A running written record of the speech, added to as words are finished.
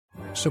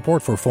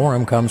Support for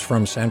Forum comes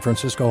from San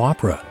Francisco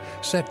Opera.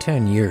 Set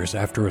 10 years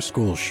after a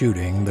school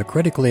shooting, the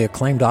critically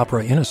acclaimed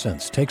opera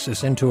Innocence takes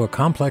us into a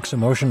complex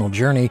emotional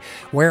journey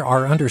where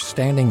our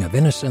understanding of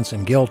innocence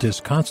and guilt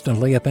is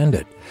constantly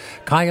upended.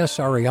 Kaya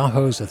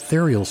Sariaho's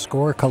ethereal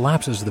score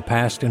collapses the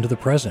past into the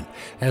present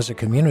as a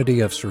community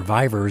of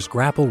survivors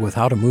grapple with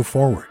how to move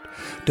forward.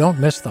 Don't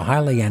miss the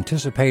highly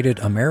anticipated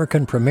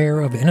American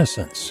premiere of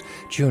Innocence,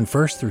 June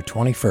 1st through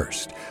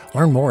 21st.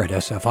 Learn more at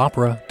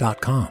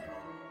sfopera.com.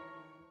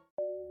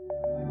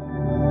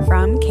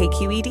 From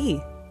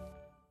KQED.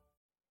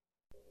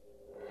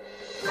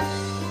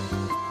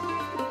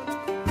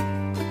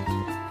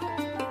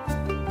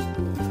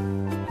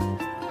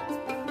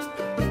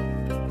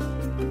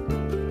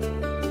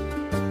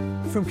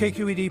 From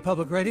KQED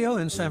Public Radio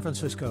in San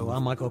Francisco,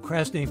 I'm Michael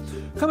Krasny.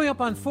 Coming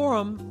up on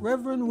Forum,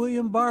 Reverend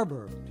William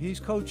Barber. He's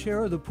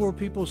co-chair of the Poor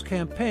People's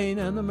Campaign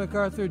and the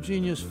MacArthur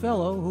Genius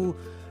Fellow, who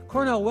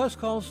Cornel West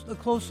calls the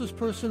closest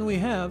person we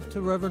have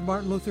to Reverend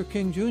Martin Luther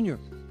King Jr.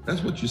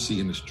 That's what you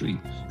see in the street.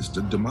 It's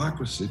the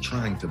democracy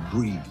trying to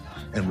breathe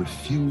and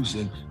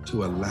refusing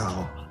to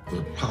allow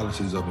the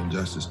policies of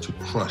injustice to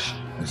crush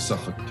and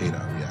suffocate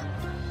our reality.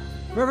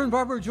 Reverend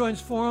Barber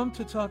joins Forum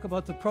to talk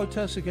about the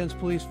protests against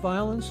police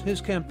violence,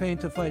 his campaign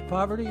to fight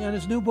poverty, and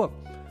his new book,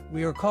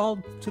 We Are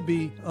Called to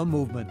Be a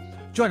Movement.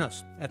 Join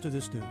us after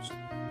this news.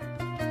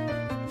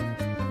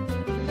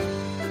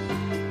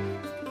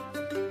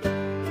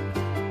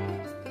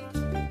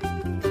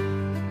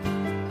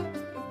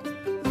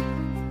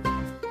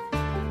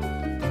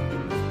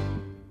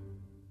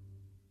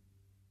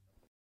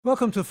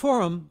 Welcome to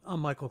Forum. I'm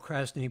Michael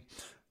Krasny.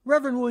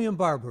 Reverend William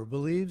Barber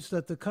believes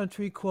that the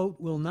country,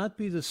 quote, will not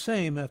be the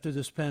same after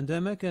this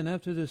pandemic and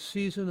after this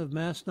season of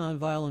mass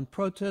nonviolent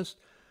protest.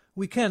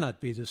 We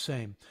cannot be the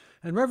same.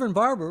 And Reverend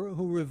Barber,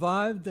 who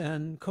revived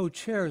and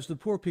co-chairs the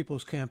Poor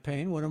People's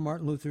Campaign, one of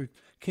Martin Luther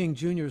King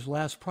Jr.'s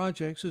last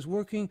projects, is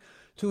working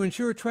to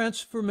ensure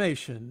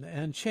transformation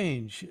and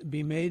change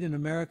be made in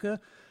America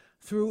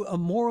through a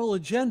moral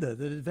agenda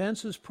that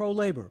advances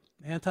pro-labor,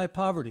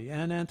 anti-poverty,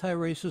 and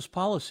anti-racist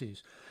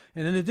policies.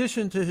 And in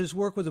addition to his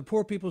work with the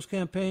Poor People's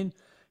Campaign,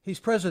 he's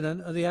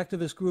president of the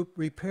activist group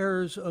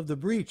Repairers of the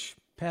Breach,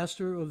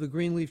 pastor of the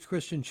Greenleaf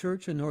Christian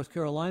Church in North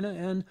Carolina,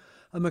 and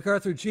a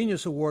MacArthur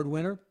Genius Award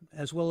winner,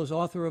 as well as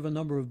author of a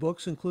number of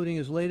books, including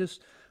his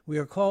latest, We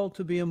Are Called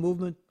to Be a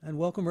Movement. And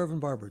welcome,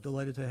 Reverend Barber.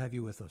 Delighted to have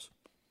you with us.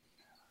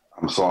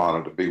 I'm so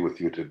honored to be with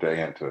you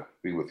today and to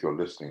be with your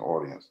listening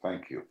audience.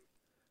 Thank you.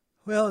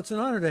 Well, it's an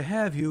honor to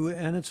have you,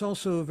 and it's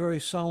also a very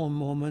solemn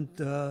moment.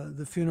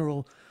 The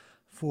funeral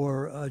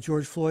for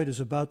George Floyd is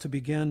about to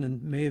begin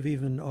and may have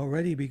even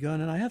already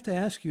begun. And I have to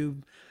ask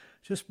you,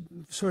 just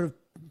sort of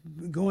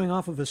going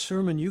off of a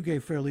sermon you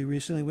gave fairly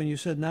recently when you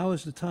said now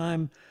is the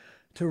time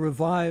to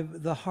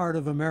revive the heart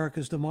of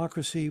America's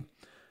democracy,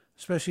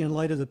 especially in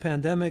light of the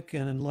pandemic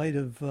and in light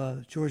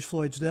of George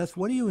Floyd's death.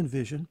 What do you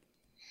envision?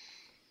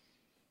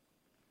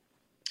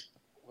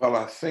 Well,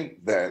 I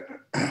think that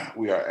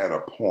we are at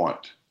a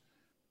point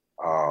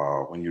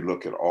when you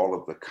look at all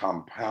of the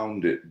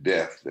compounded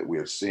death that we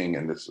are seeing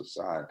in this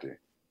society,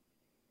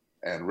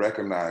 and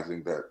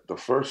recognizing that the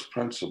first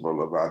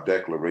principle of our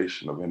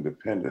Declaration of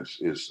Independence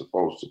is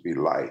supposed to be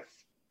life.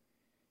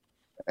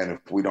 And if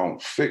we don't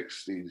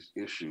fix these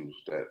issues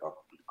that are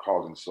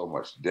causing so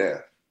much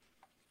death,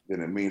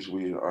 then it means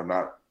we are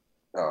not,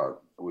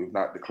 we've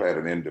not declared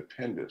an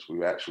independence.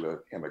 We're actually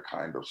in a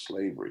kind of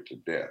slavery to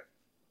death.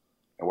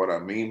 And what I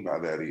mean by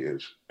that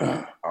is,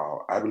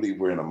 I believe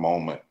we're in a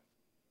moment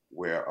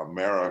where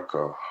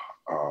America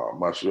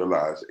must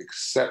realize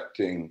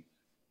accepting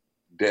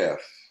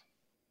death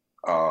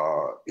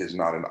is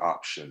not an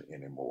option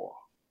anymore.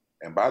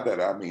 And by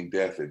that, I mean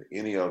death in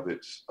any of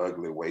its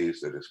ugly ways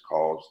that is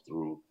caused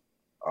through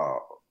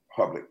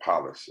public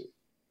policy.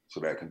 So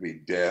that can be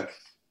death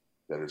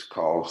that is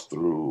caused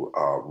through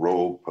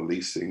rogue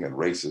policing and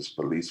racist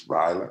police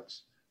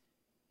violence.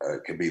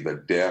 It can be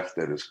the death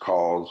that is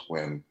caused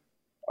when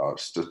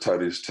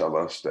studies tell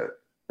us that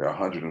there are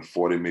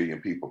 140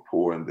 million people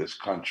poor in this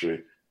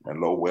country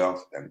and low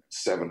wealth, and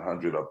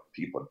 700 of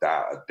people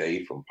die a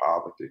day from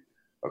poverty,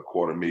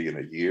 250,000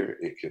 a year.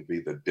 It could be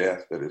the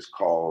death that is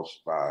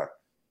caused by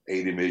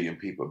 80 million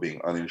people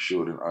being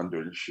uninsured and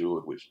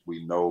underinsured, which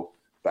we know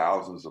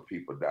thousands of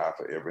people die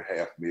for every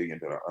 500,000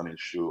 that are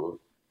uninsured.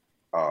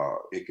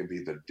 It can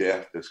be the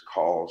death that's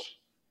caused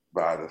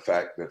by the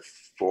fact that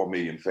 4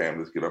 million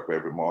families get up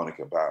every morning,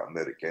 can buy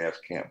unleaded gas,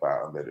 can't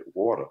buy unleaded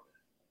water.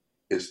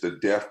 It's the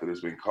death that has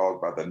been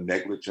caused by the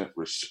negligent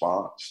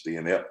response, the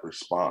inept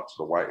response of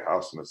the White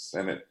House and the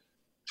Senate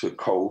to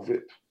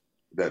COVID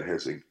that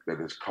has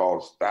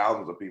caused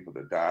thousands of people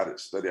to die, that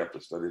study after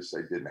study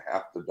say didn't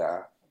have to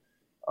die.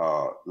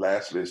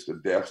 Lastly, it's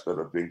the deaths that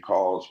have been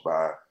caused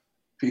by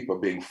people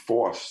being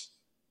forced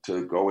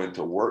to go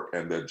into work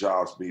and their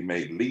jobs be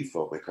made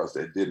lethal because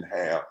they didn't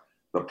have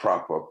the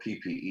proper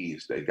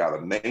PPEs. They got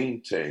a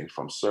name change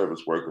from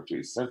service worker to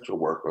essential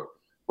worker,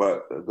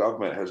 but the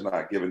government has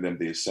not given them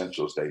the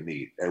essentials they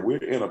need. And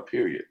we're in a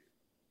period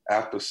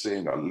after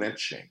seeing a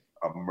lynching,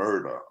 a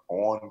murder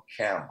on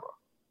camera,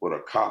 with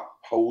a cop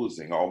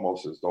posing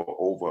almost as though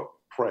over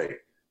prey,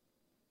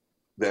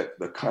 that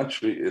the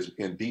country is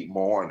in deep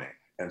mourning,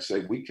 and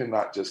say we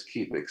cannot just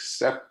keep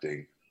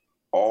accepting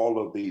all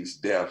of these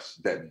deaths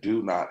that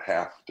do not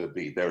have to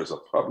be. There is a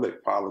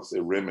public policy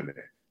remedy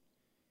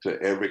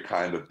to every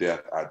kind of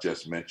death I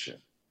just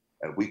mentioned.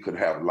 And we could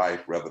have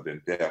life rather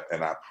than death.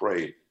 And I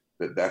pray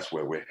that that's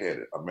where we're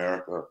headed.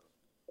 America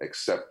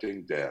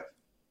accepting death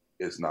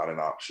is not an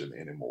option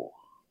anymore.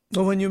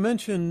 Well, when you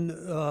mention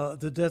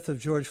the death of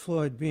George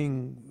Floyd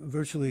being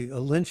virtually a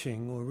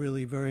lynching, or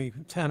really very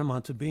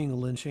tantamount to being a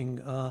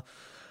lynching,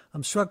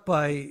 I'm struck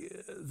by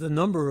the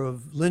number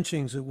of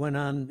lynchings that went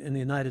on in the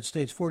United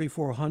States,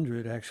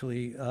 4,400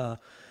 actually,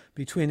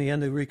 between the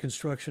end of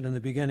Reconstruction and the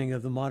beginning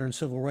of the modern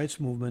civil rights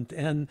movement.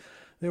 And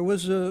there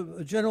was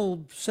a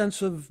general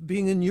sense of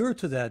being inured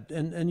to that.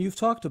 And you've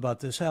talked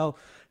about this, how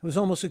it was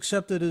almost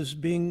accepted as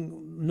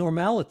being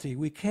normality.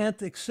 We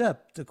can't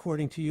accept,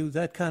 according to you,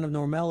 that kind of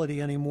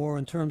normality anymore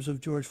in terms of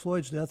George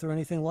Floyd's death or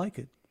anything like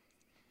it.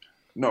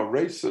 No,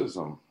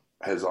 racism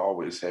has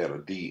always had a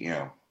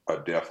DM, a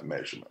death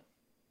measurement.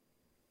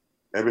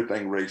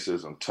 Everything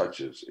racism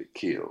touches, it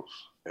kills.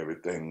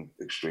 Everything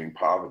extreme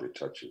poverty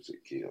touches,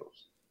 it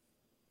kills.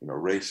 You know,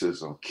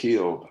 racism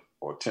killed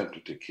or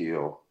attempted to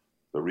kill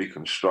the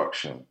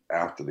Reconstruction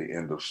after the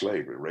end of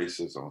slavery.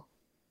 Racism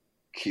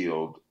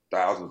killed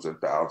thousands and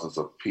thousands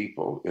of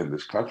people in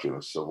this country in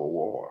the Civil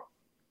War.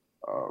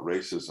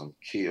 Racism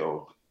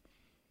killed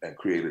and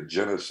created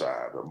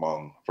genocide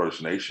among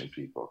First Nation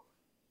people.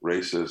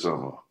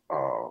 Racism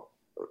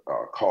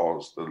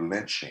caused the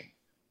lynching.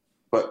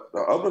 But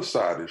the other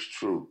side is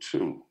true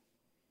too,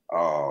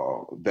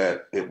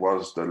 that it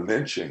was the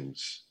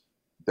lynchings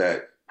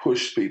that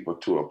pushed people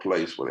to a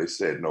place where they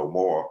said no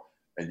more,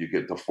 and you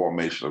get the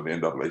formation of the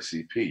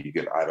NAACP, you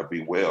get Ida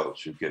B.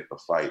 Wells, you get the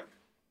fight,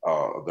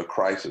 the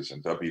crisis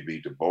in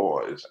W.B. Du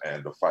Bois,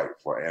 and the fight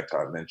for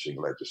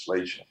anti-lynching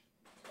legislation,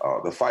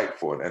 the fight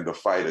for it, and the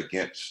fight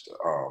against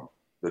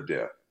the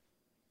death.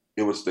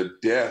 It was the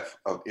death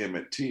of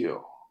Emmett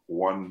Till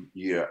 1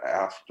 year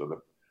after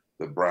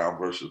the Brown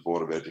versus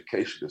Board of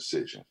Education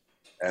decision,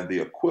 and the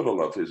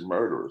acquittal of his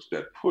murderers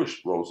that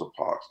pushed Rosa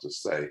Parks to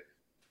say,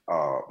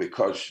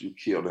 because you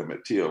killed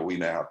Emmett Till, we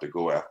now have to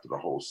go after the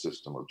whole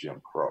system of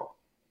Jim Crow.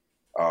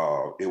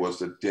 It was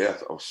the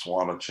death of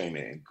Swanner, Cheney,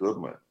 and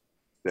Goodman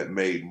that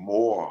made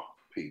more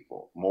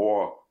people,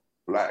 more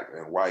Black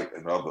and white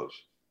and others,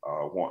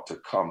 want to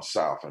come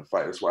south and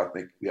fight. That's why I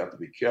think we have to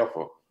be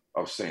careful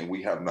of saying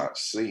we have not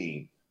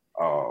seen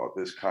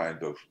this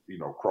kind of,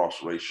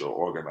 cross-racial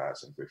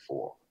organizing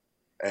before.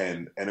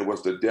 And it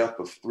was the death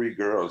of 3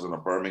 girls in a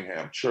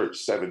Birmingham church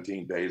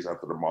 17 days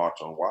after the March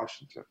on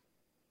Washington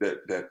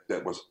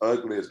that was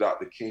ugly, as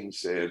Dr. King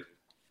said,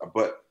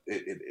 but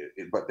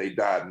they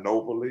died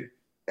nobly,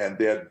 and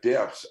their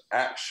deaths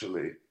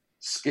actually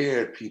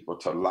scared people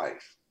to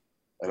life.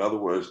 In other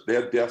words,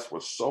 their deaths were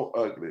so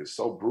ugly,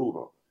 so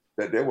brutal,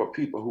 that there were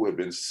people who had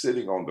been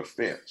sitting on the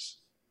fence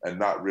and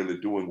not really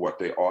doing what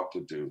they ought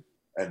to do,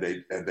 and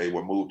they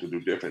were moved to do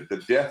different.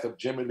 The death of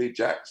Jimmy Lee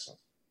Jackson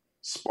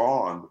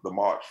spawned the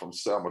march from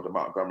Selma to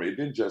Montgomery. It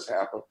didn't just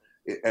happen.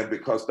 And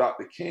because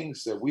Dr. King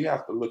said we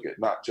have to look at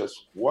not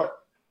just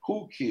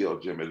who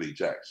killed Jimmy Lee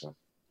Jackson,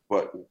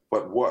 but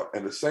what.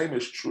 And the same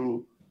is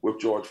true with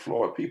George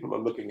Floyd. People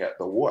are looking at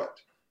the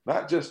what,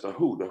 not just the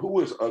who. The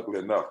who is ugly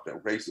enough,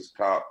 that racist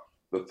cop,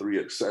 the 3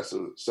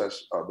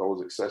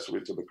 those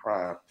accessory to the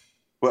crime.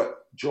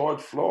 But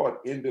George Floyd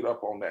ended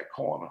up on that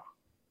corner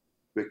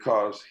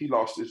because he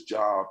lost his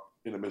job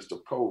in the midst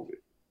of COVID.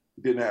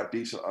 He didn't have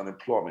decent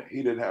unemployment.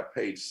 He didn't have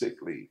paid sick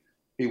leave.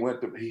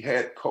 He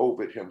had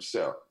COVID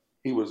himself.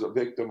 He was a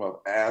victim of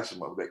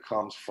asthma that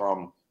comes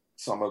from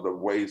some of the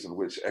ways in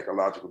which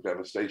ecological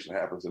devastation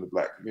happens in the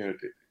Black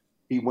community.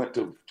 He went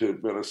to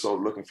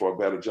Minnesota looking for a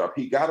better job.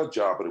 He got a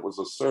job, but it was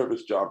a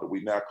service job that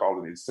we now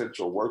call an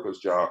essential workers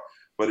job,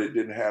 but it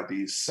didn't have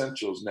the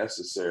essentials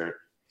necessary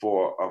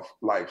for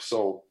life.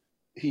 So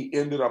he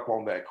ended up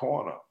on that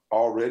corner,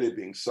 already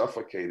being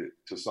suffocated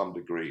to some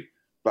degree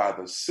by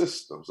the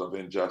systems of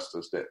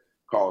injustice that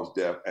caused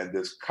death. And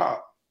this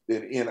cop,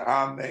 then in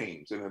our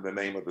names and in the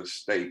name of the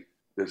state,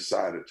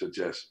 decided to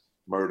just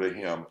murder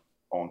him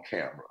on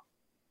camera.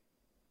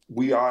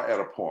 We are at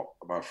a point,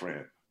 my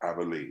friend, I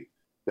believe,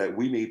 that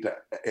we need to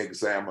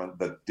examine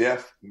the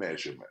death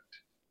measurement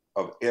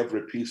of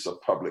every piece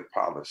of public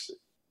policy,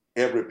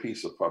 every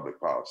piece of public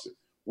policy.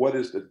 What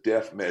is the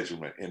death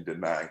measurement in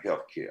denying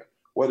health care?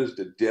 What is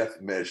the death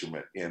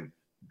measurement in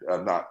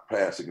not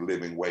passing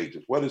living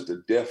wages? What is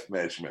the death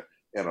measurement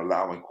in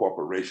allowing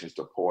corporations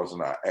to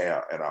poison our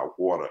air and our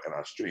water and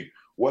our stream?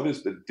 What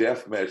is the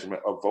death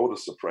measurement of voter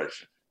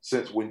suppression?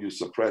 Since when you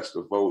suppress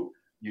the vote,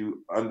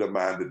 you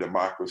undermine the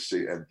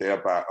democracy and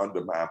thereby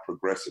undermine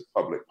progressive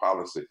public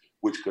policy,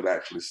 which could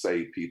actually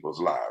save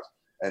people's lives.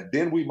 And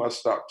then we must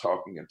stop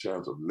talking in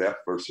terms of left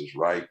versus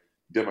right,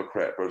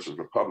 Democrat versus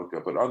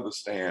Republican, but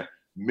understand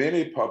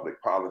many public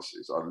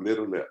policies are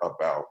literally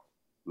about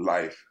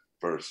life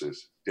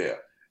versus death,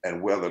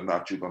 and whether or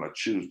not you're going to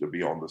choose to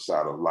be on the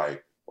side of life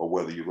or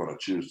whether you're going to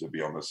choose to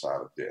be on the side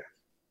of death.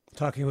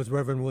 Talking with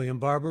Reverend William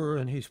Barber,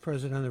 and he's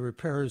president of the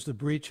Repairers the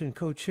Breach and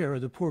co-chair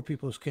of the Poor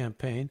People's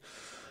Campaign,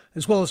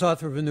 as well as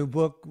author of a new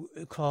book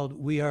called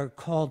We Are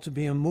Called to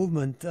Be a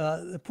Movement.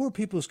 The Poor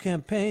People's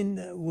Campaign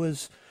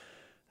was,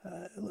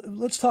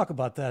 let's talk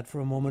about that for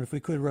a moment, if we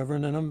could,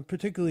 Reverend. And I'm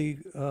particularly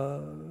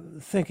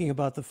thinking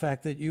about the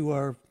fact that you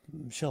are,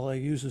 shall I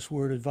use this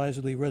word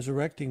advisedly,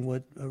 resurrecting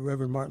what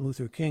Reverend Martin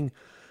Luther King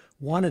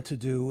wanted to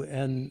do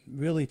and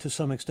really to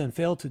some extent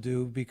failed to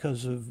do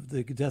because of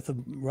the death of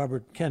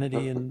Robert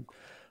Kennedy and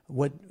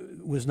what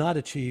was not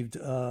achieved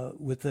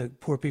with the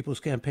Poor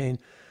People's Campaign.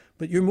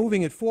 But you're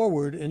moving it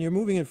forward, and you're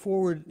moving it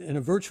forward in a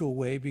virtual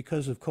way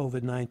because of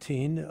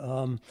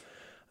COVID-19.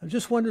 I'm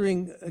just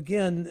wondering,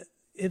 again,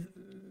 if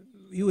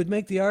you would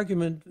make the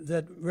argument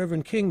that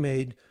Reverend King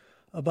made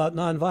about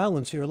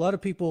nonviolence here. A lot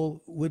of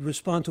people would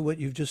respond to what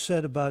you've just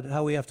said about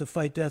how we have to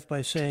fight death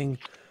by saying,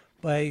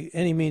 by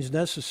any means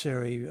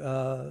necessary,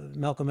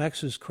 Malcolm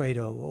X's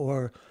credo,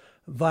 or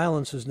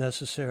violence is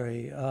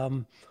necessary.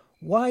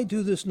 Why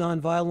do this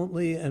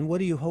nonviolently, and what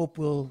do you hope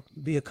will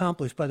be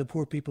accomplished by the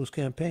Poor People's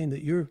Campaign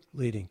that you're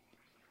leading?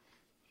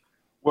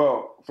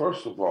 Well,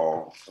 first of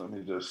all, let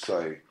me just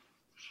say,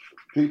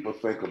 people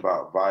think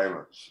about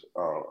violence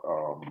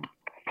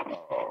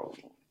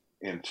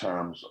in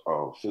terms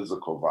of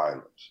physical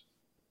violence.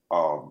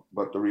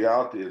 But the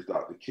reality is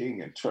Dr.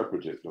 King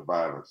interpreted the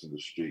violence in the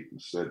street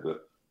and said that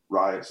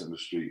riots in the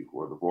street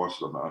were the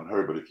voices of the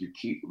unheard. But if you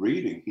keep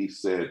reading, he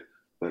said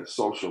that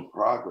social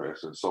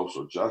progress and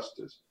social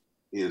justice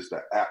is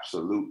the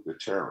absolute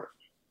deterrent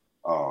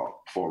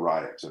for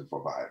riots and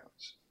for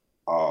violence.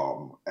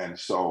 And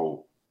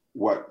so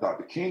what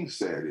Dr. King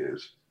said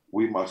is,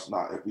 we must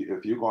not,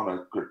 if you're going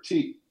to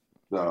critique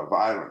the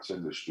violence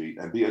in the street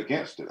and be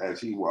against it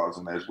as he was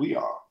and as we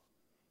are,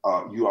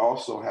 you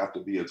also have to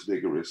be as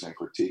vigorous in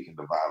critiquing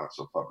the violence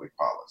of public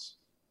policy.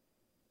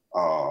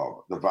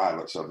 The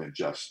violence of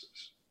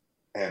injustice.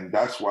 And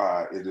that's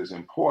why it is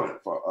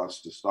important for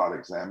us to start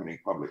examining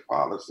public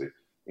policy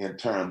in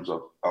terms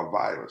of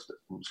violence.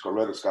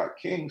 Coretta Scott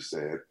King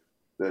said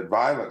that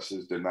violence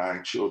is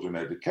denying children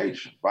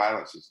education.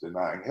 Violence is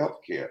denying health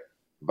care.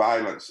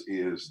 Violence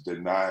is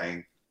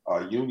denying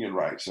union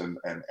rights and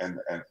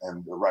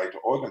the right to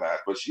organize.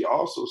 But she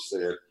also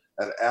said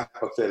an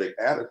apathetic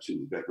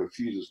attitude that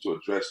refuses to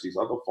address these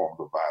other forms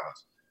of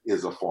violence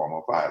is a form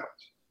of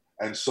violence.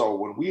 And so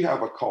when we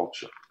have a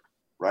culture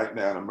right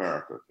now in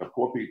America, the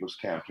Poor People's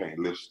Campaign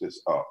lifts this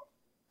up,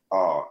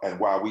 and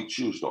why we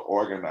choose to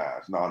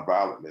organize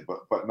nonviolently,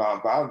 but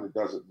nonviolently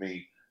doesn't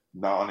mean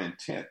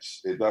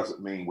non-intense. It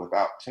doesn't mean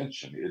without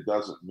tension. It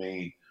doesn't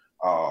mean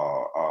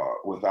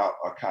without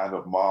a kind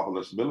of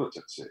marvelous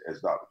militancy, as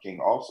Dr. King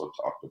also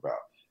talked about.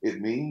 It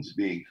means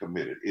being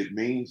committed. It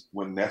means,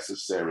 when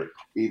necessary,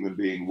 even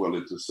being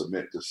willing to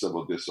submit to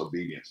civil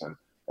disobedience and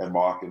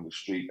mark in the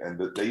street.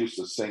 And they used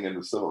to sing in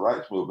the civil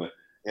rights movement,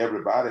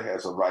 everybody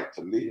has a right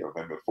to live.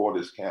 And before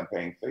this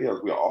campaign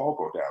fails, we'll all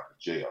go down to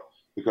jail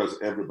because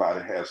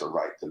everybody has a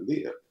right to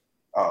live.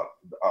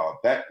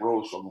 That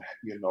rose from,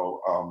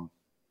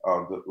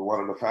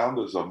 one of the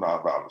founders of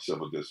nonviolent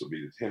civil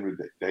disobedience, Henry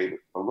David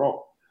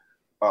Thoreau,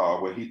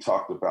 where he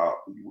talked about,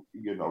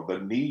 the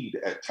need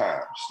at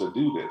times to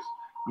do this.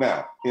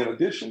 Now, in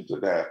addition to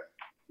that,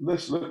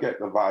 let's look at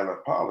the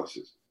violent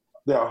policies.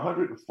 There are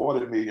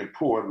 140 million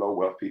poor and low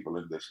wealth people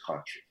in this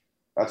country.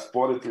 That's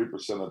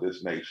 43% of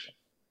this nation.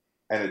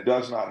 And it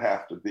does not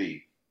have to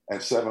be.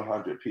 And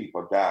 700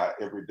 people die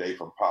every day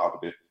from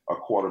poverty,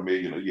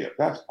 250,000 a year.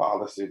 That's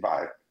policy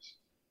violence.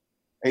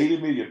 80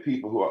 million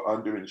people who are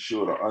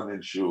underinsured or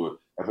uninsured,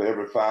 and for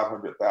every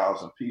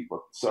 500,000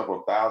 people,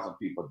 several thousand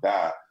people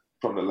die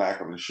from the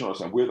lack of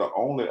insurance. And we're the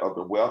only of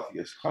the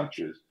wealthiest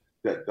countries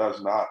that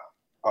does not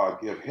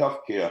give health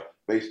care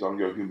based on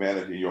your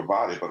humanity in your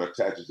body, but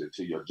attaches it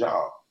to your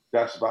job.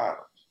 That's violence.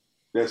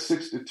 There's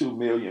 62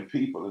 million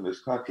people in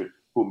this country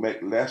who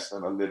make less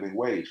than a living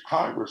wage.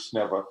 Congress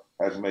never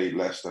has made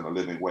less than a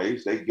living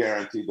wage. They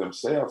guarantee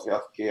themselves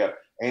health care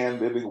and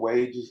living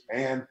wages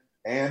and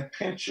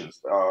pensions,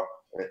 a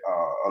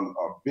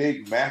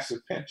big,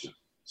 massive pension.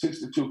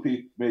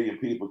 62 million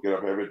people get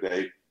up every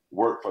day,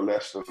 work for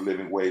less than a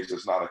living wage.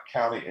 There's not a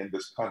county in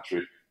this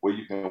country where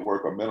you can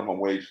work a minimum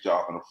wage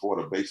job and afford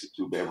a basic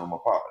 2-bedroom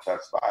apartment.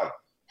 That's violent.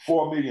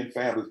 4 million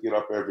families get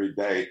up every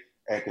day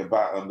and can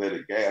buy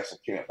unleaded gas and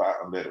can't buy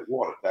unleaded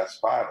water. That's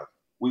violent.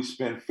 We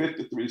spend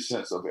 53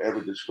 cents of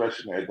every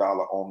discretionary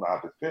dollar on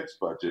our defense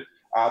budget.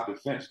 Our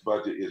defense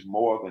budget is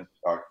more than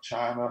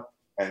China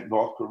and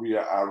North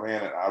Korea,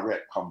 Iran, and Iraq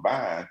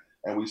combined,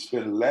 and we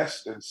spend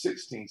less than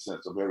 16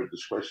 cents of every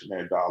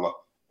discretionary dollar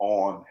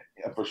on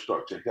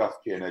infrastructure,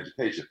 healthcare, and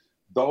education.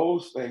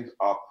 Those things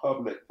are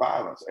public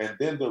violence. And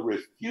then the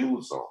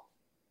refusal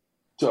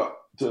to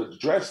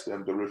address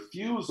them, the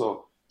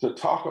refusal to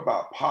talk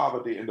about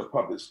poverty in the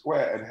public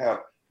square and have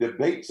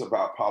debates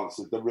about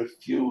policy, the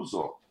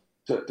refusal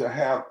to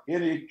have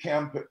any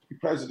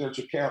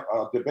presidential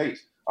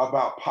debates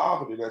about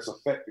poverty that's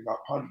affecting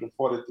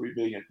 143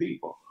 million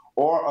people,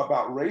 or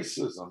about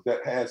racism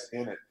that has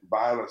in it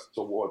violence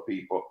toward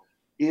people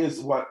is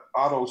what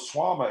Otto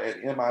Schwammer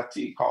at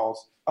MIT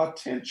calls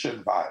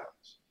attention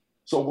violence.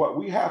 So what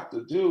we have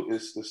to do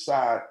is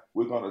decide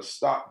we're going to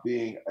stop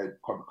being a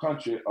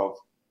country of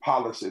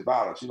policy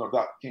violence. You know,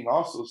 Dr. King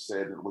also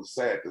said, and it was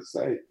sad to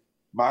say,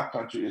 my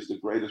country is the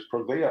greatest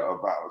purveyor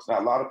of violence. Now,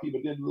 a lot of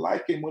people didn't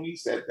like him when he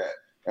said that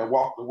and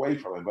walked away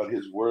from him, but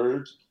his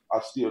words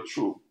are still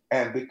true.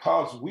 And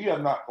because we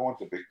are not going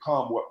to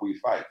become what we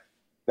fight,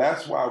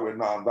 that's why we're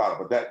nonviolent.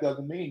 But that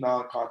doesn't mean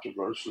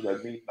non-controversial.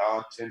 That means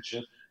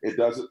non-tension. It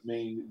doesn't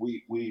mean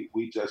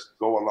we just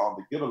go along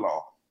to get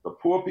along. The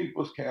Poor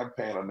People's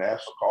Campaign, a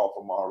national call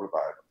for moral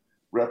revival,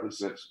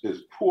 represents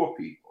is poor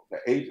people, the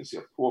agency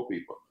of poor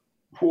people,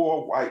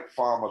 poor white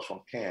farmers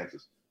from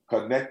Kansas,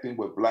 connecting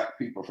with black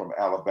people from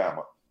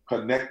Alabama,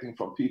 connecting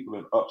from people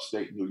in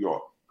upstate New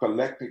York,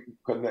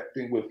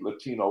 connecting with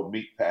Latino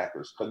meat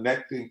packers,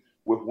 connecting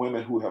with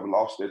women who have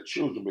lost their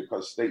children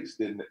because states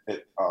didn't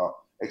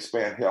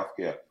expand health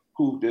care,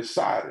 who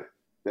decided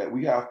that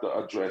we have to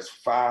address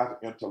 5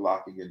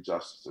 interlocking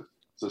injustices: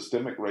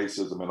 systemic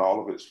racism in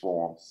all of its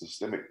forms,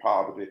 systemic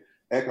poverty,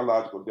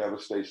 ecological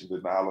devastation,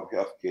 denial of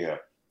health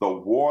care, the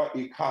war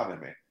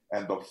economy,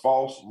 and the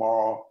false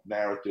moral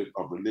narrative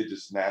of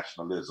religious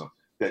nationalism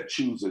that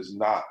chooses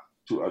not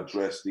to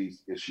address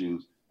these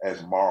issues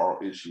as moral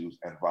issues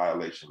and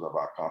violations of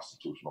our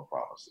constitutional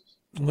promises.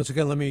 Once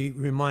again, let me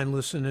remind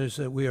listeners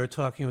that we are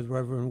talking with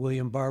Reverend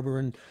William Barber,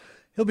 and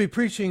he'll be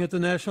preaching at the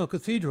National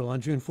Cathedral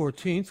on June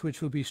 14th,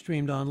 which will be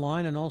streamed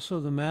online, and also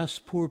the Mass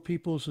Poor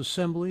People's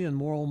Assembly and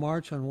Moral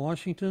March on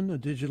Washington, a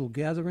digital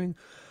gathering,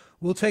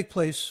 will take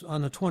place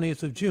on the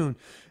 20th of June.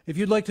 If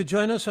you'd like to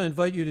join us, I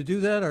invite you to do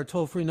that. Our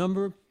toll-free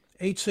number,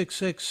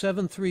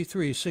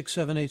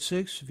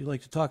 866-733-6786. If you'd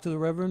like to talk to the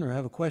Reverend or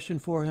have a question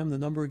for him, the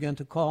number again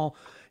to call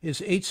is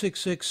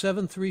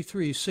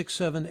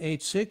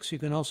 866-733-6786. You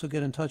can also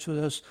get in touch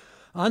with us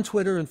on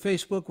Twitter and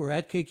Facebook. We're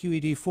at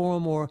KQED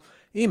Forum, or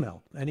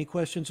email any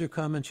questions or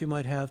comments you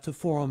might have to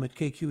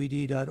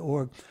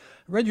forum@kqed.org. I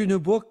read your new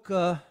book,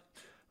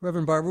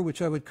 Reverend Barber,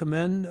 which I would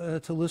commend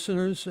to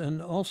listeners,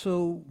 and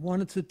also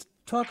wanted to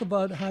talk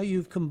about how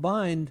you've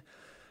combined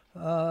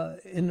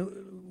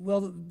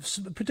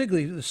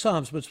particularly the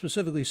Psalms, but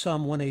specifically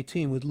Psalm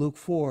 118 with Luke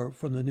 4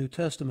 from the New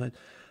Testament,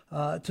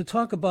 to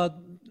talk about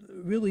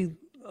really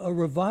a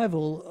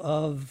revival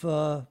of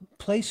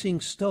placing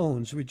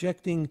stones,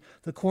 rejecting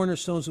the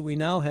cornerstones that we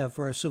now have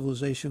for our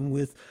civilization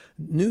with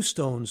new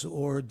stones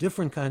or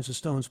different kinds of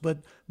stones, but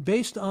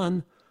based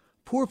on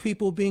poor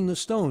people being the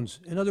stones.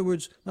 In other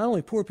words, not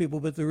only poor people,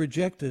 but the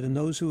rejected and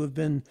those who have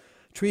been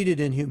treated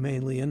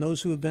inhumanely and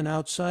those who have been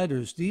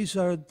outsiders. These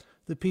are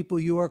the people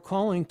you are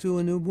calling to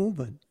a new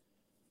movement.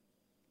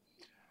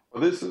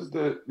 Well, this is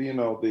the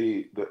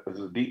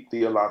deep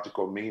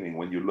theological meaning.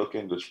 When you look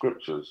into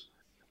scriptures,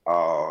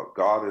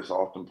 God is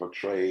often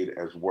portrayed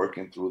as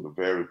working through the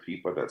very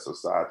people that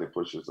society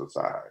pushes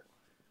aside.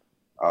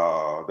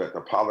 That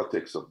the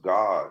politics of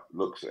God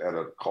looks at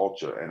a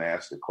culture and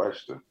asks the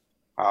question,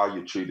 how are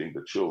you treating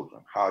the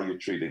children? How are you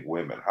treating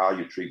women? How are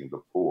you treating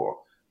the poor?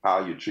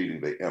 How are you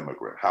treating the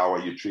immigrant? How are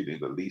you treating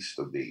the least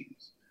of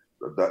these?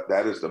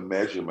 That is the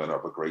measurement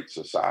of a great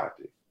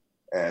society.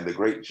 And the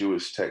great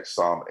Jewish text,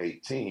 Psalm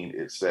 18,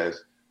 it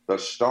says, the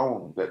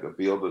stone that the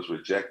builders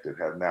rejected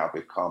have now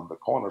become the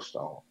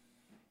cornerstone.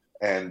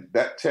 And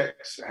that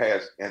text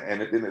has,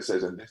 and then it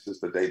says, and this is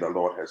the day the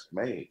Lord has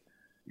made.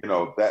 You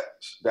know,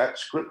 that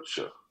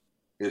scripture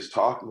is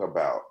talking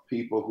about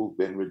people who've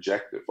been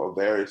rejected for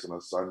various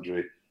and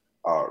sundry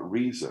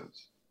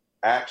reasons.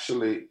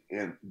 Actually,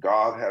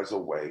 God has a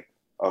way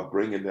of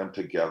bringing them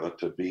together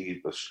to be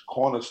the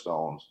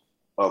cornerstones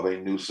of a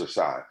new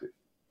society.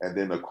 And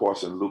then, of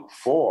course, in Luke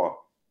 4,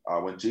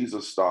 when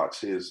Jesus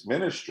starts his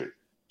ministry,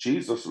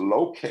 Jesus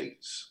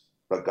locates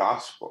the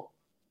gospel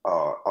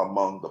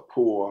among the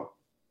poor,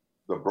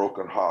 the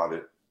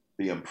brokenhearted,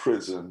 the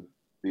imprisoned,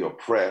 the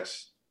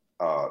oppressed,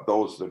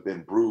 those that have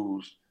been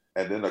bruised,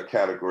 and then a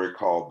category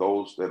called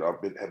those that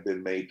have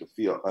been made to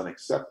feel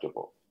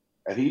unacceptable.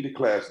 And he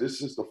declares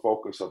this is the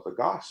focus of the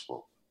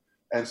gospel.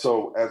 And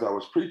so as I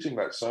was preaching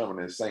that sermon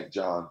in St.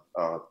 John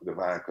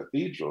Divine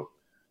Cathedral,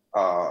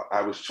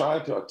 I was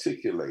trying to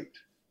articulate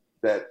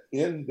that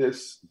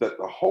that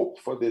the hope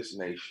for this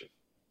nation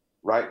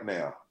right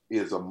now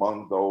is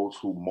among those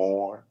who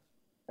mourn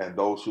and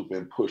those who've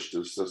been pushed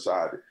to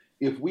society.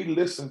 If we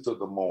listen to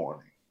the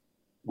mourning,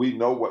 we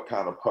know what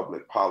kind of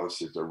public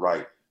policies are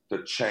right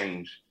to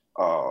change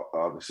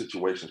the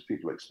situations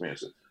people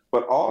experience.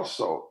 But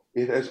also,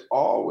 it has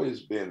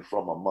always been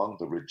from among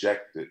the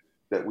rejected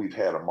that we've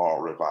had a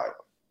moral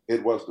revival.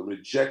 It was the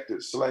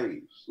rejected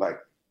slaves like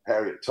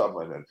Harriet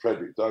Tubman and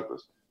Frederick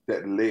Douglass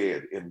that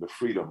led in the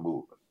freedom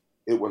movement.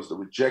 It was the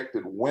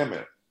rejected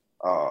women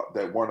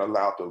that weren't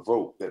allowed to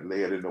vote that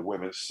led in the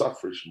women's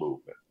suffrage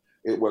movement.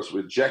 It was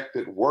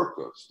rejected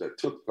workers that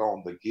took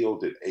on the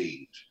Gilded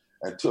Age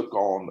and took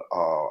on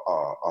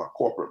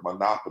corporate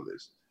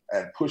monopolies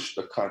and pushed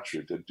the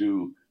country to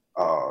do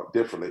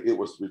differently. It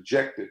was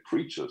rejected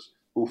preachers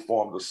who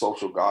formed the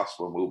social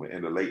gospel movement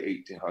in the late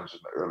 1800s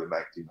and the early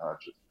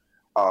 1900s.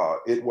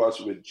 It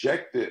was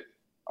rejected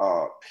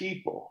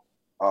people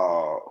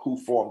who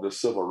formed the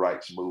civil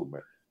rights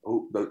movement,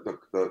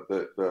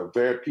 the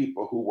very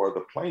people who were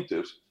the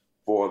plaintiffs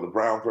for the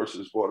Brown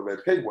versus Board of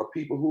Education were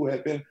people who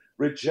had been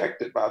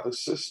rejected by the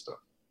system.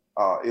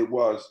 It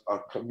was a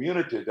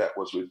community that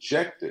was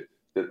rejected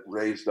that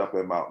raised up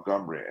in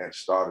Montgomery and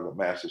started a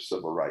massive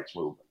civil rights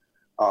movement.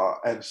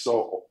 And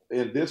so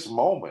in this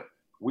moment,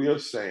 we are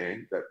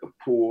saying that the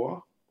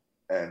poor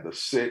and the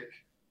sick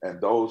and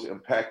those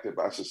impacted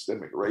by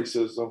systemic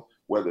racism,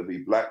 whether it be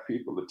Black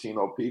people,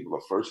 Latino people,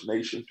 or First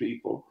Nation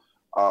people,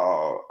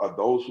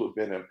 those who have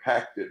been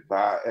impacted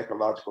by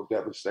ecological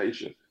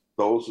devastation,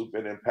 those who've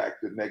been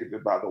impacted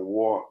negatively by the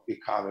war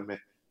economy,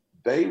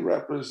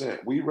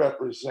 we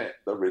represent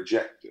the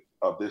rejected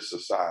of this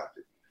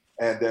society.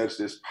 And there's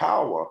this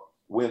power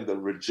when the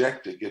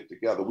rejected get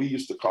together. We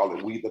used to call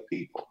it we the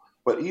people,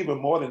 but even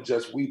more than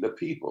just we the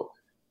people,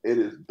 it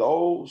is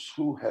those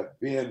who have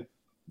been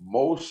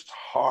most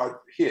hard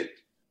hit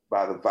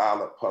by the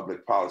violent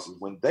public policies.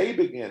 When they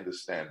begin to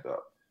stand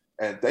up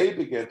and they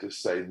begin to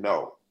say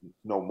no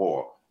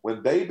more,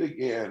 when they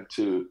begin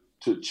to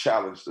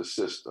challenge the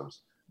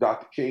systems.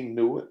 Dr. King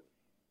knew it.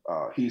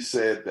 He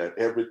said that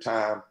every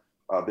time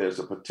there's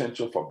a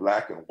potential for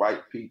Black and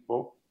white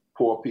people,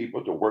 poor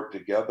people to work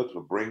together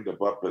to bring the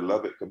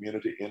beloved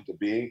community into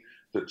being,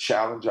 to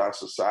challenge our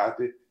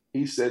society,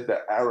 he said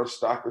that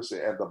aristocracy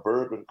and the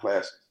bourbon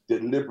class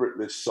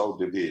deliberately sow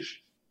division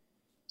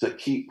to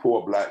keep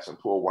poor Blacks and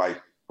poor whites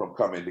from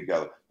coming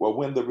together. Well,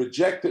 when the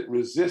rejected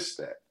resist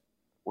that,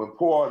 when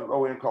poor and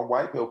low-income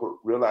white people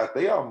realize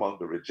they are among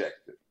the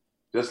rejected,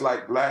 just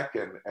like Black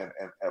and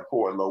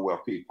poor and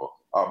low-wealth people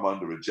are among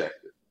the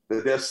rejected.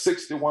 There's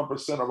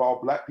 61% of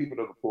all Black people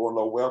that are poor and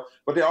low wealth,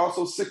 but there are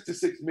also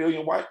 66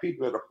 million white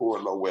people that are poor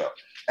and low wealth.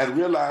 And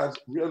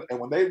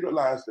when they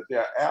realize that they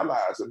are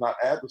allies and not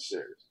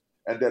adversaries,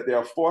 and that there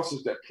are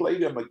forces that play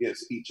them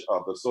against each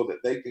other so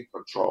that they can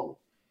control.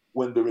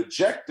 When the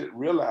rejected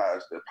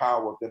realize the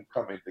power of them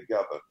coming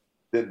together,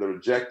 then the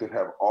rejected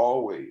have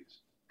always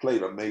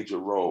played a major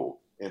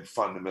role in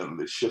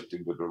fundamentally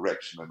shifting the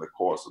direction and the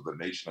course of the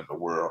nation and the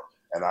world.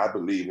 And I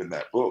believe in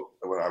that book,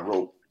 when I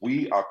wrote,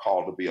 we are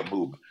called to be a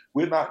movement.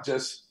 We're not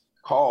just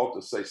called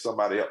to say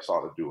somebody else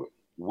ought to do it.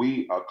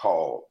 We are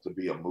called to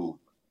be a movement.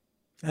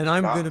 And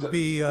I'm going to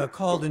be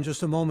called in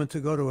just a moment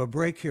to go to a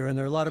break here, and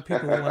there are a lot of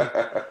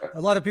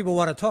people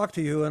want to talk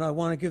to you, and I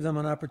want to give them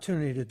an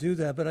opportunity to do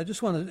that. But I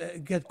just want to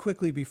get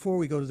quickly before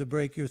we go to the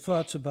break your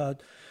thoughts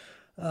about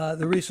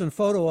the recent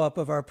photo op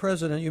of our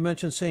president. You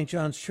mentioned St.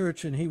 John's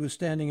Church, and he was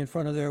standing in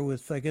front of there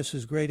with, I guess,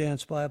 his great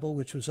aunt's Bible,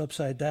 which was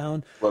upside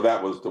down. Well,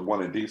 that was the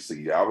one in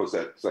D.C. I was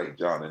at St.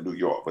 John in New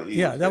York, but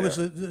that was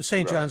the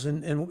St. John's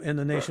in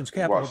the nation's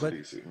capital.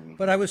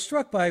 But I was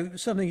struck by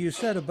something you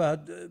said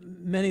about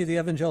many of the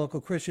evangelical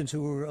Christians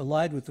who were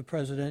allied with the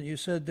president. You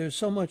said there's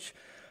so much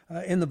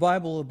in the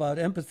Bible about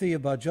empathy,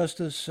 about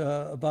justice,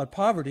 about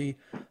poverty,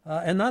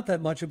 and not that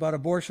much about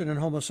abortion and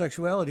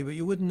homosexuality. But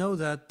you wouldn't know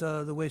that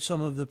the way some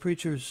of the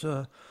preachers,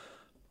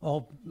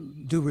 all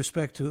due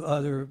respect to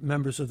other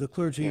members of the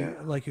clergy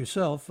like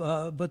yourself,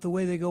 but the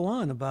way they go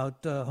on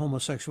about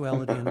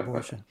homosexuality and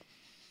abortion.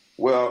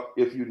 Well,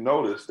 if you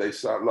notice, they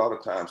a lot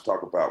of times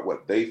talk about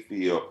what they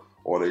feel,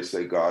 or they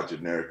say God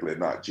generically,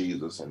 not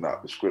Jesus and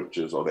not the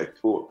scriptures, or they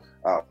pull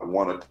out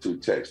one or two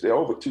texts. There are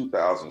over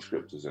 2,000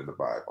 scriptures in the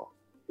Bible.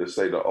 They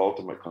say the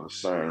ultimate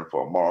concern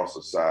for a moral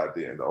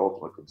society and the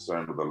ultimate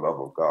concern of the love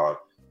of God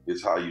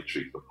is how you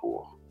treat the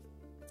poor.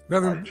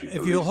 Reverend,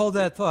 if you'll hold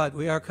that thought,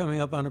 we are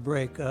coming up on a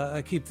break.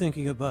 I keep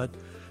thinking about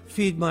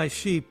feed my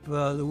sheep,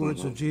 the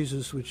words of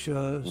Jesus, which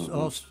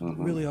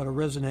really ought to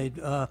resonate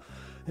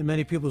in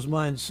many people's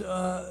minds.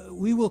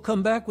 We will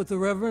come back with the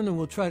Reverend, and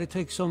we'll try to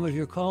take some of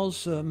your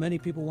calls. Many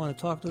people want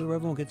to talk to the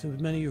Reverend. We'll get to as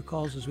many of your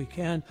calls as we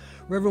can.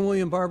 Reverend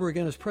William Barber,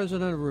 again, is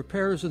president of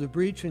Repairers of the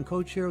Breach and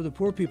co-chair of the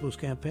Poor People's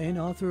Campaign,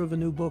 author of a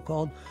new book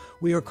called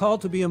We Are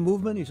Called to Be a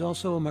Movement. He's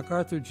also a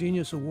MacArthur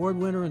Genius Award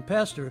winner and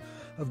pastor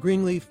of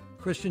Greenleaf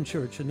Christian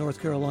Church in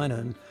North Carolina.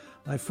 And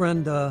my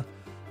friend,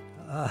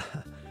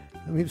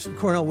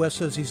 Cornel West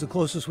says he's the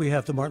closest we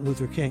have to Martin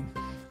Luther King.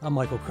 I'm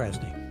Michael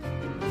Krasny.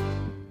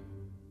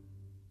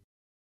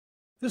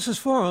 This is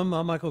Forum.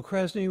 I'm Michael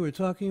Krasny. We're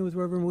talking with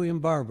Reverend William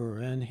Barber,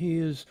 and he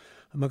is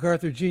a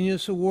MacArthur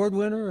Genius Award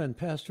winner and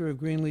pastor of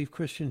Greenleaf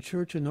Christian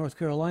Church in North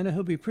Carolina.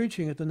 He'll be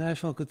preaching at the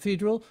National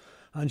Cathedral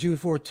on June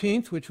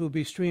 14th, which will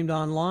be streamed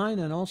online,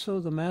 and also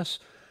the Mass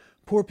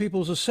Poor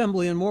People's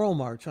Assembly and Moral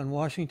March on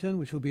Washington,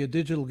 which will be a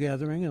digital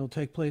gathering. It'll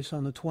take place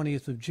on the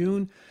 20th of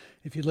June.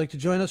 If you'd like to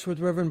join us with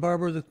Reverend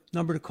Barber, the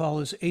number to call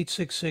is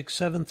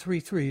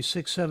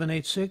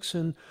 866-733-6786,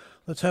 and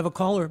let's have a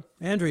caller.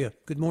 Andrea,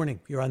 good morning.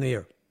 You're on the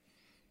air.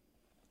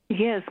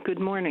 Yes, good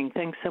morning.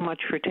 Thanks so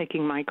much for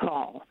taking my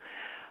call.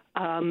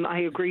 I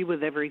agree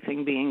with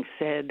everything being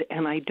said,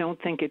 and I don't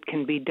think it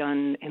can be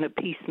done in a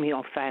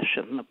piecemeal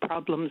fashion. The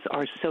problems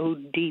are so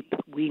deep,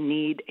 we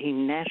need a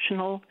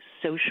national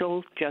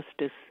social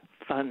justice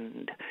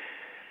fund.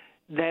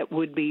 that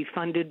would be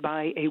funded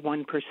by a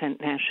 1%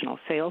 national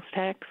sales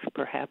tax,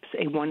 perhaps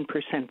a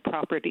 1%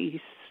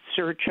 property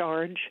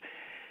surcharge.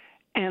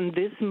 And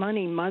this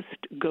money must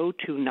go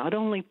to not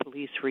only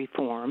police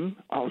reform,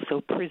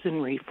 also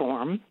prison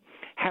reform,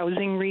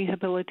 housing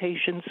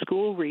rehabilitation,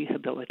 school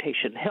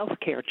rehabilitation, health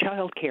care,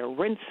 child care,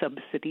 rent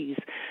subsidies,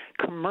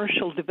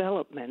 commercial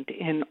development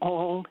in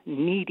all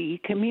needy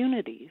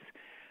communities.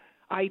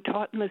 I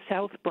taught in the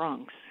South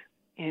Bronx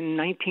in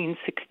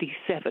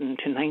 1967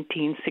 to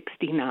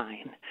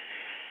 1969,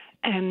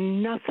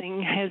 and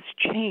nothing has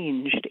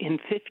changed in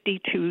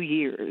 52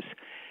 years.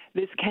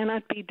 This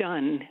cannot be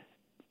done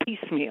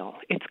piecemeal.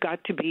 It's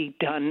got to be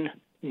done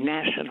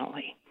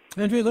nationally.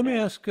 Andrea, let me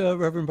ask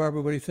Reverend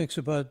Barber what he thinks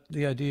about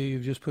the idea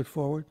you've just put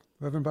forward.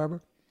 Reverend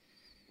Barber?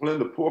 Well, in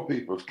the Poor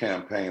People's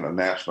Campaign, a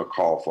national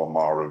call for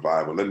moral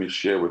revival, let me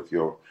share with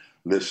your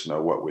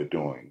listener what we're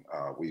doing.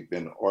 We've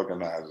been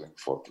organizing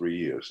for 3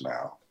 years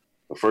now.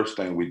 The first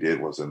thing we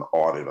did was an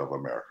audit of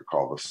America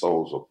called the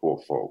Souls of Poor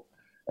Folk.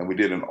 And we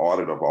did an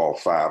audit of all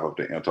 5 of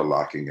the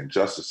interlocking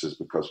injustices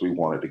because we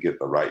wanted to get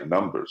the right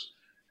numbers.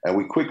 And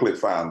we quickly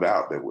found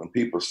out that when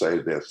people say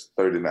there's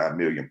 39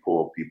 million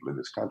poor people in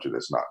this country,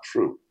 that's not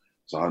true.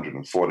 It's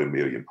 140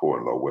 million poor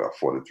and low wealth,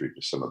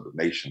 43% of the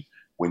nation,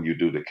 when you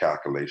do the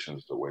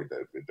calculations the way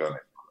they've been done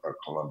at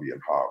Columbia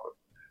and Harvard.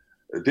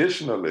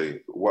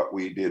 Additionally, what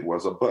we did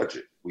was a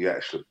budget. We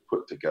actually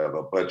put together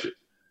a budget,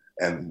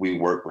 and we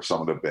worked with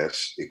some of the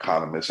best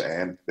economists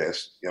and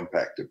best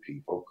impacted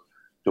people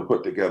to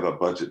put together a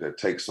budget that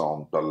takes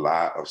on the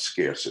lie of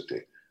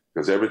scarcity.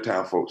 Because every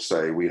time folks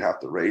say we have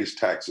to raise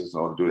taxes in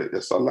order to do it,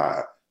 it's a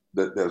lie.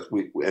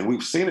 And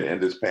we've seen it in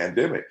this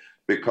pandemic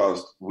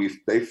because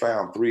they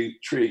found $3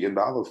 trillion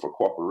for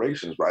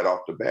corporations right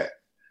off the bat,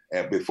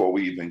 and before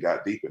we even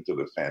got deep into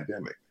the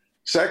pandemic.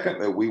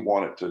 Secondly, we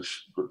wanted to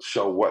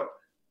show what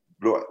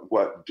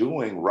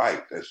doing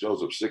right, as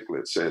Joseph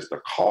Stiglitz says, the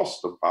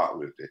cost of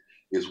poverty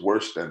is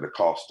worse than the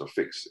cost of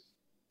fixing.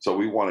 So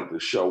we wanted to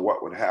show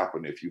what would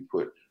happen if you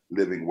put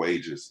living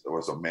wages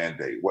as a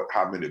mandate,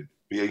 how many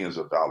billions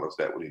of dollars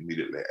that would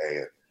immediately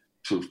add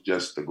to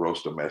just the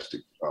gross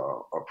domestic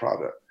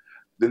product.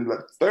 Then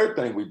the third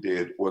thing we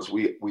did was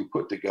we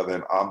put together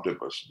an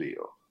omnibus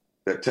bill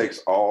that takes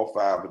all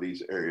 5 of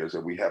these areas,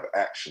 and we have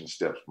action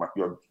steps.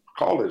 Your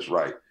caller is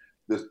right.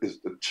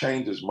 The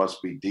changes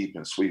must be deep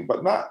and sweeping,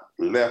 but not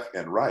left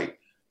and right,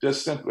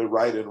 just simply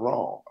right and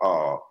wrong.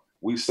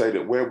 We say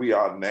that where we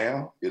are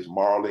now is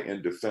morally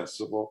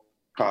indefensible,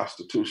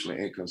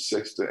 constitutionally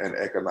inconsistent, and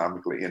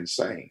economically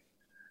insane.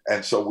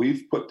 And so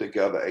we've put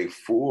together a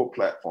full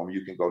platform.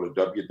 You can go to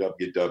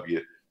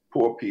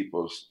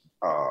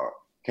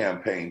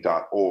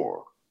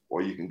www.poorpeoplescampaign.org,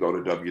 or you can go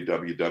to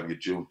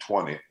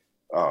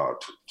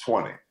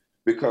www.june2020,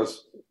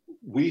 because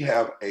we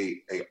have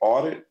a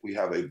audit, we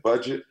have a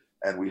budget,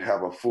 and we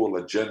have a full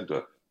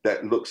agenda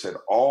that looks at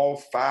all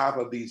 5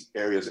 of these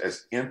areas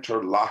as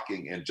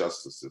interlocking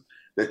injustices,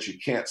 that you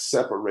can't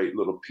separate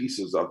little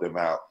pieces of them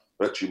out,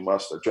 but you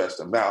must address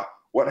them. Now,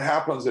 what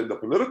happens in the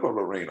political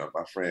arena,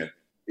 my friend,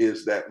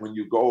 is that when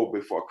you go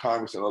before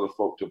Congress and other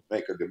folk to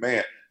make a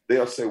demand,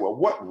 they'll say, well,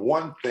 what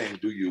one thing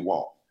do you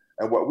want?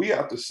 And what we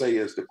have to say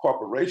is the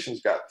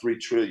corporations got 3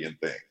 trillion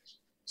things.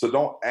 So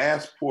don't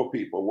ask poor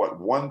people what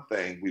one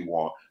thing we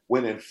want,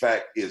 when in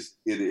fact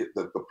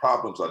the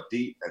problems are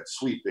deep and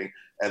sweeping,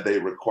 and they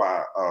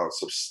require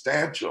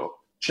substantial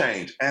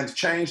change, and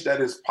change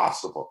that is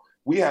possible.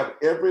 We have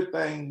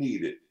everything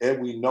needed,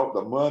 and we know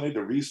the money,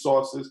 the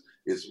resources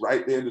is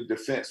right there in the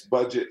defense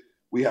budget.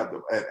 We have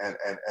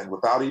and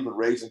without even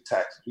raising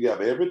taxes, we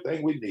have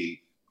everything we need.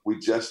 We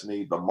just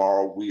need the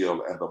moral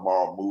will and the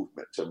moral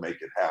movement to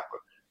make it happen.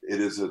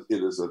 It is a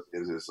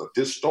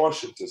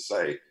distortion to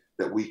say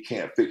that we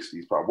can't fix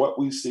these problems. What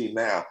we see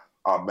now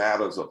are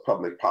matters of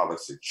public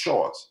policy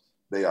choice.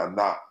 They are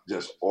not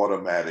just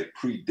automatic,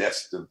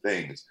 predestined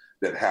things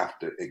that have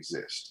to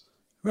exist.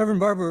 Reverend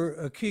Barber,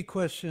 a key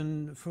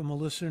question from a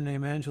listener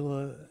named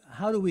Angela.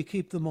 How do we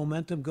keep the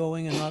momentum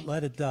going and not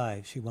let it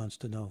die? She wants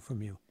to know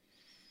from you.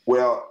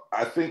 Well,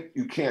 I think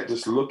you can't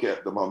just look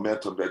at the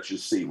momentum that you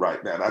see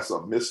right now. That's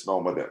a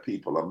misnomer that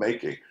people are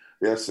making.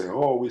 They're saying,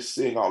 oh, we're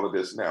seeing all of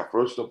this now.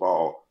 First of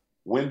all,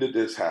 when did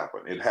this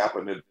happen? It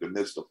happened in the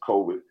midst of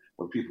COVID,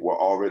 when people were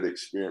already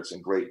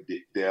experiencing great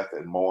death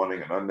and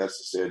mourning and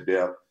unnecessary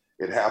death.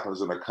 It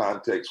happens in a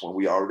context when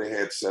we already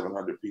had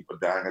 700 people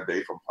dying a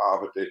day from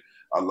poverty.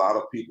 A lot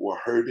of people were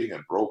hurting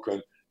and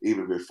broken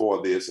even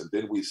before this. And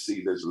then we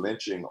see this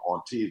lynching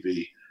on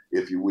TV,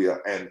 if you will.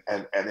 And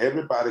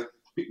everybody,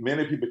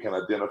 many people can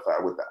identify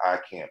with the I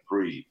can't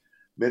breathe.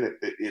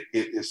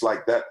 It's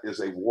like that is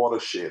a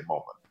watershed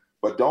moment.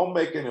 But don't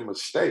make any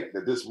mistake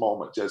that this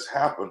moment just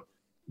happened.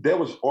 There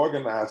was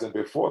organizing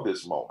before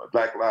this moment.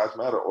 Black Lives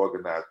Matter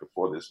organized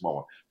before this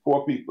moment.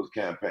 Poor People's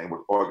Campaign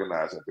was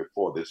organizing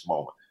before this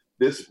moment.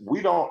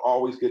 We don't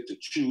always get to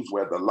choose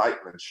where the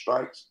lightning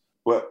strikes,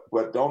 but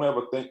don't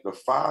ever think the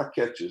fire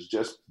catches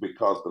just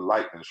because the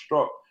lightning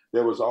struck.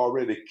 There was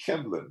already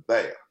kindling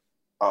there.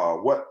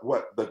 What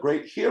the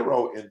great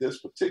hero in this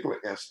particular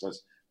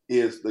instance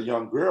is the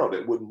young girl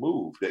that wouldn't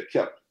move, that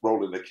kept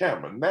rolling the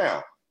camera.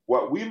 Now,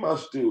 what we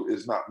must do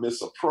is not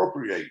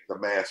misappropriate the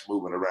mass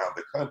movement around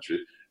the country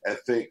and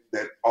think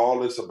that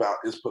all it's about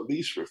is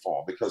police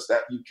reform, because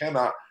that you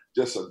cannot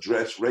just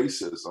address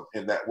racism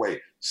in that way.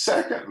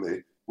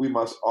 Secondly, we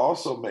must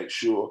also make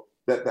sure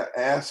that the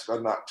asks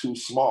are not too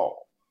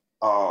small.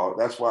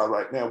 That's why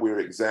right now we're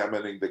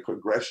examining the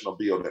congressional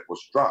bill that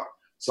was dropped.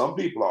 Some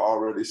people are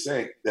already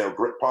saying there are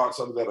great parts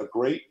of it that are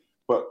great,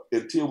 but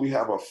until we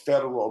have a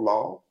federal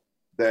law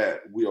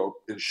that will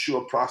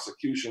ensure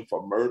prosecution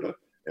for murder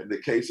in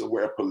the case of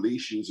where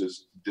police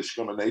uses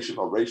discrimination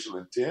or racial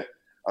intent,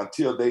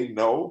 until they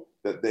know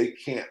that they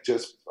can't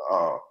just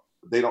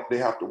they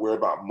have to worry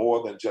about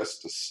more than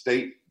just the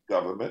state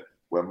government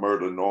where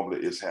murder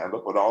normally is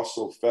handled, but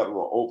also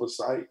federal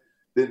oversight,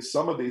 then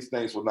some of these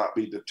things will not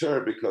be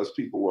deterred, because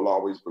people will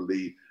always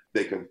believe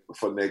they can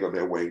finagle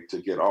their way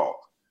to get off.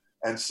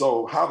 And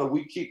so how do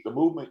we keep the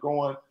movement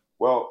going?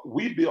 Well,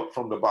 we built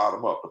from the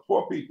bottom up. The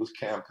Poor People's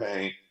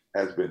Campaign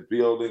has been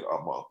building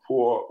among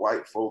poor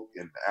white folk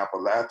in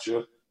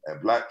Appalachia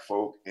and Black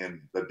folk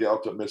in the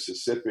Delta,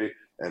 Mississippi,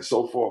 and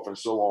so forth and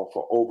so on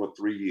for over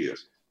 3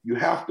 years. You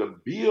have to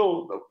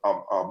build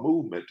a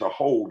movement to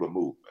hold a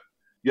movement.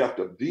 You have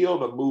to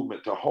build a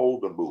movement to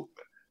hold a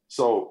movement.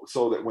 So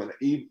that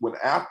when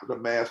after the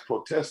mass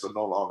protests are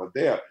no longer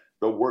there,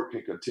 the work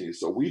can continue.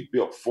 So we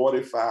built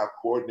 45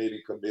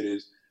 coordinating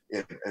committees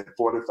in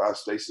 45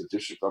 states, the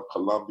District of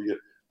Columbia.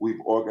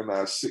 We've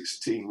organized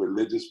 16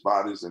 religious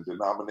bodies and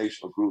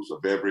denominational groups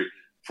of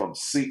from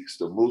Sikhs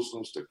to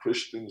Muslims to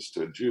Christians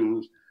to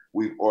Jews.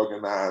 We've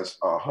organized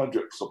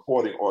 100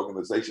 supporting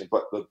organizations.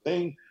 But the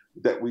thing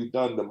that we've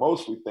done the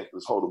most, we think,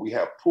 is hold it. We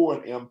have poor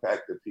and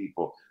impacted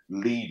people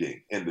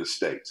leading in the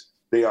states.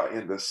 They are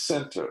in the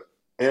center.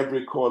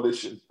 Every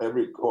coalition,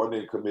 every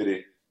coordinating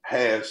committee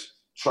has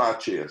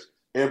tri-chairs.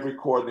 Every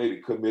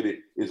coordinating committee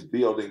is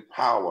building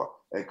power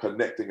and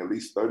connecting at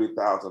least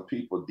 30,000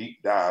 people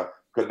deep dive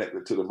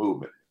connected to the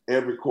movement.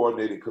 Every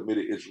coordinating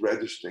committee is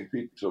registering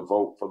people to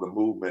vote for the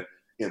movement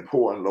in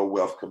poor and low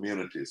wealth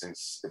communities. And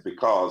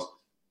because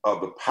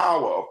of the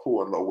power of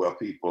poor and low wealth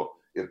people,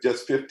 if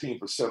just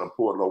 15% of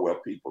poor and low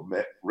wealth people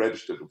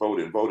registered to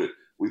vote and voted,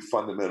 we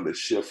fundamentally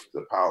shift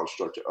the power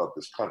structure of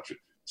this country.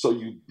 So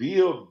you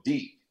build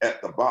deep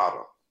at the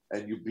bottom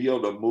and you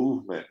build a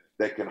movement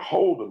that can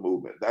hold the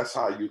movement. That's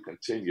how you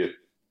continue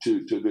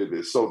to do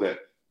this, so that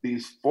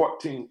these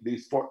 14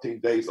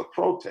 days of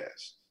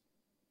protest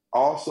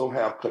also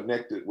have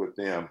connected with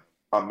them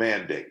a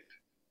mandate.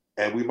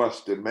 And we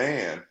must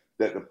demand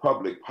that the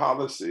public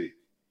policy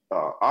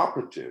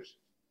operatives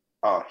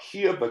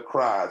hear the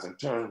cries and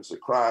turns the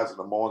cries and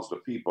the mourns of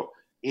the people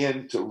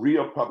into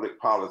real public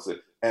policy,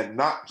 and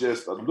not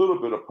just a little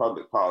bit of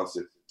public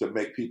policy to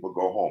make people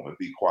go home and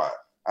be quiet.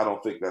 I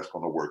don't think that's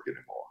going to work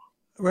anymore.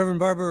 Reverend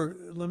Barber,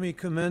 let me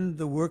commend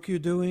the work you're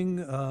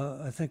doing.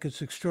 I think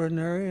it's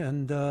extraordinary,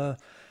 and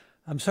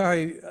I'm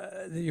sorry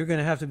that you're going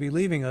to have to be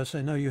leaving us.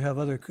 I know you have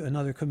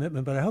another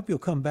commitment, but I hope you'll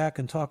come back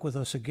and talk with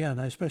us again.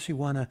 I especially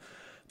want to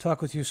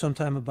talk with you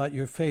sometime about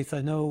your faith.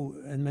 I know,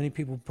 and many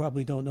people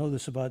probably don't know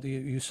this about you,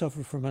 you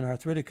suffer from an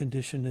arthritic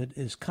condition that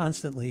is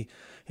constantly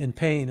in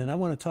pain, and I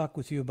want to talk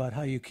with you about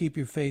how you keep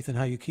your faith and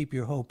how you keep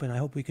your hope, and I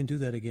hope we can do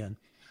that again.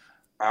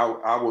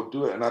 I will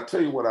do it. And I'll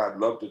tell you what I'd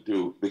love to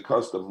do,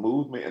 because the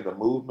movement,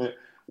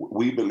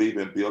 we believe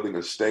in building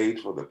a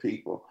stage for the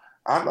people.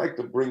 I'd like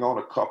to bring on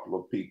a couple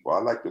of people.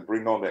 I'd like to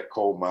bring on that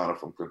coal miner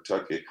from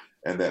Kentucky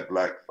and that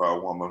Black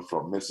woman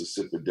from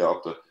Mississippi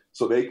Delta,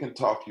 so they can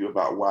talk to you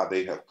about why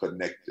they have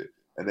connected,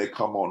 and they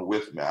come on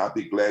with me. I'd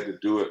be glad to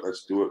do it.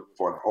 Let's do it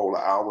for a whole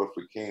hour if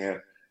we can.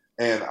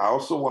 And I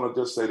also want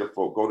to just say to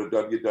folks, go to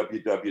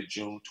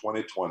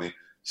www.june2020,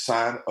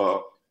 sign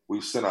up.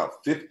 We've sent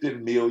out 50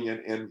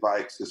 million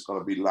invites. It's going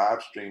to be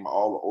live streamed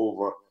all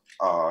over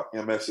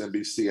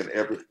MSNBC and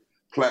every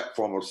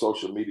platform of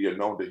social media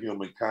known to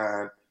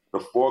humankind. The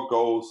 4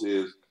 goals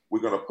is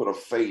we're going to put a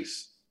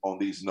face on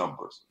these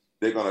numbers.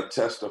 They're going to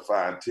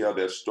testify and tell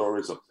their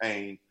stories of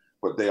pain,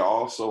 but they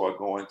also are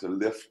going to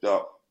lift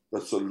up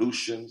the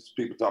solutions.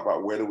 People talk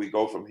about where do we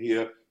go from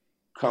here?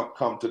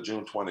 Come to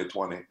June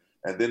 2020.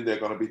 And then they're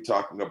going to be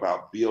talking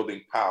about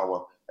building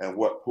power and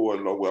what poor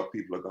and low wealth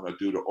people are going to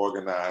do to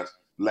organize.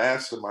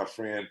 Lastly, my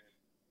friend,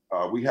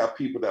 we have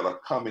people that are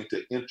coming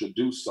to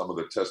introduce some of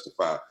the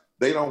testifiers.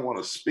 They don't want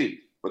to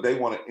speak, but they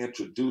want to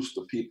introduce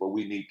the people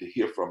we need to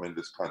hear from in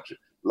this country,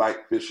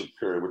 like Bishop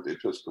Curry with the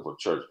Episcopal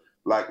Church,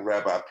 like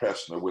Rabbi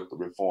Pressner with the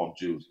Reformed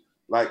Jews,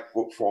 like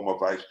former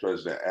Vice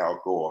President Al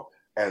Gore,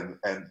 and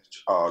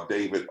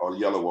David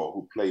Oyelowo,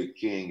 who played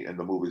King in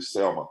the movie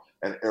Selma,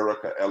 and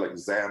Erica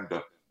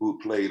Alexander, who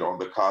played on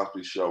The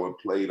Cosby Show and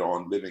played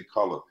on Living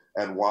Color,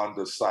 and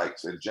Wanda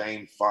Sykes and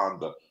Jane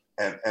Fonda,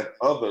 and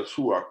others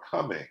who are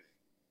coming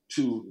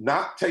to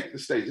not take the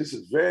stage. This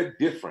is very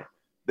different.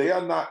 They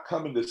are not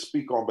coming to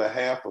speak on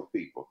behalf of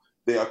people.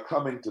 They are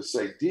coming to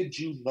say, did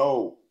you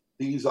know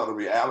these are the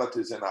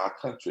realities in our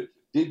country?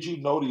 Did you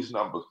know these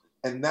numbers?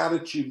 And now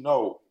that you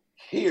know,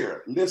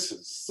 hear,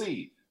 listen,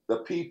 see the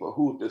people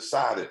who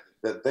decided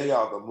that they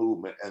are the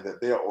movement and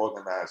that they're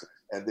organizing,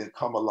 and then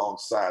come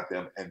alongside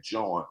them and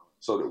join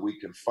so that we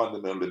can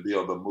fundamentally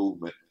build a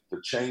movement to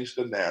change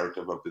the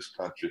narrative of this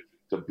country,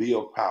 to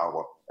build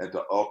power, and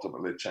to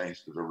ultimately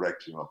change the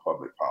direction of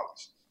public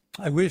policy.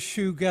 I wish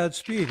you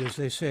Godspeed, as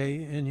they say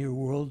in your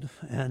world,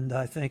 and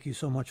I thank you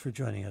so much for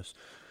joining us.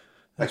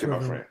 Thank you, my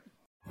friend.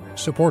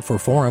 Support for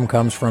Forum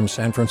comes from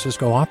San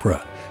Francisco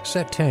Opera.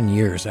 Set 10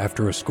 years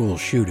after a school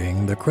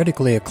shooting, the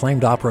critically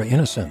acclaimed opera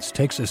Innocence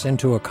takes us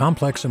into a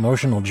complex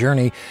emotional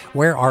journey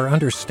where our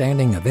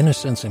understanding of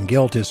innocence and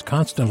guilt is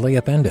constantly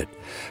upended.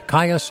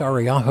 Kaya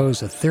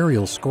Sariaho's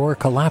ethereal score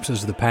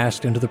collapses the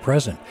past into the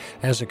present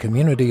as a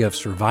community of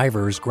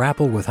survivors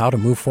grapple with how to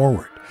move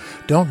forward.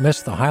 Don't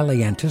miss the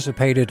highly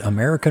anticipated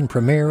American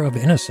premiere of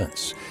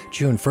Innocence,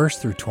 June 1st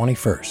through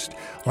 21st.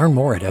 Learn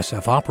more at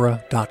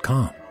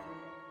sfopera.com.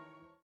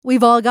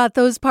 We've all got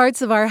those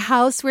parts of our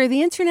house where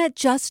the internet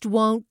just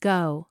won't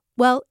go.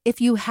 Well,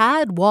 if you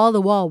had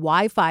wall-to-wall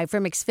Wi-Fi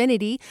from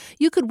Xfinity,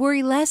 you could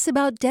worry less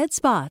about dead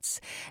spots.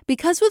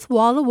 Because with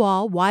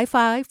wall-to-wall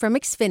Wi-Fi from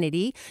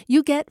Xfinity,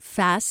 you get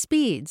fast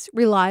speeds,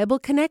 reliable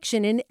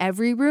connection in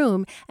every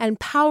room, and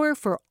power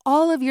for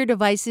all of your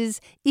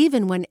devices,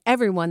 even when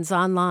everyone's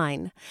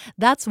online.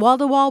 That's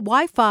wall-to-wall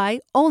Wi-Fi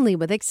only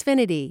with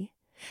Xfinity.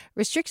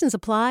 Restrictions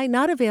apply,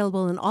 not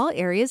available in all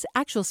areas.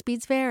 Actual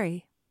speeds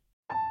vary.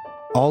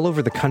 All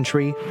over the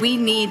country, we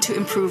need to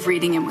improve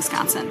reading in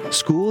Wisconsin.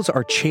 Schools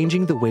are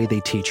changing the way they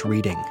teach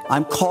reading.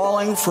 I'm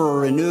calling for a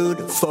renewed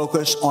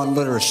focus on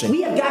literacy.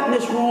 We have gotten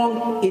this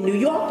wrong in New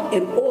York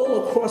and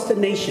all across the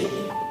nation.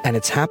 And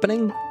it's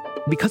happening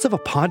because of a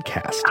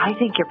podcast. I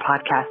think your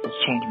podcast has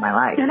changed my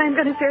life. And I'm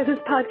going to share this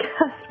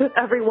podcast with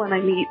everyone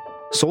I meet.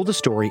 Sold a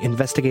Story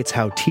investigates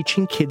how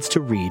teaching kids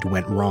to read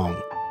went wrong.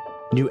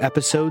 New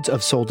episodes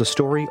of Sold a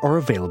Story are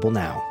available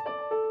now.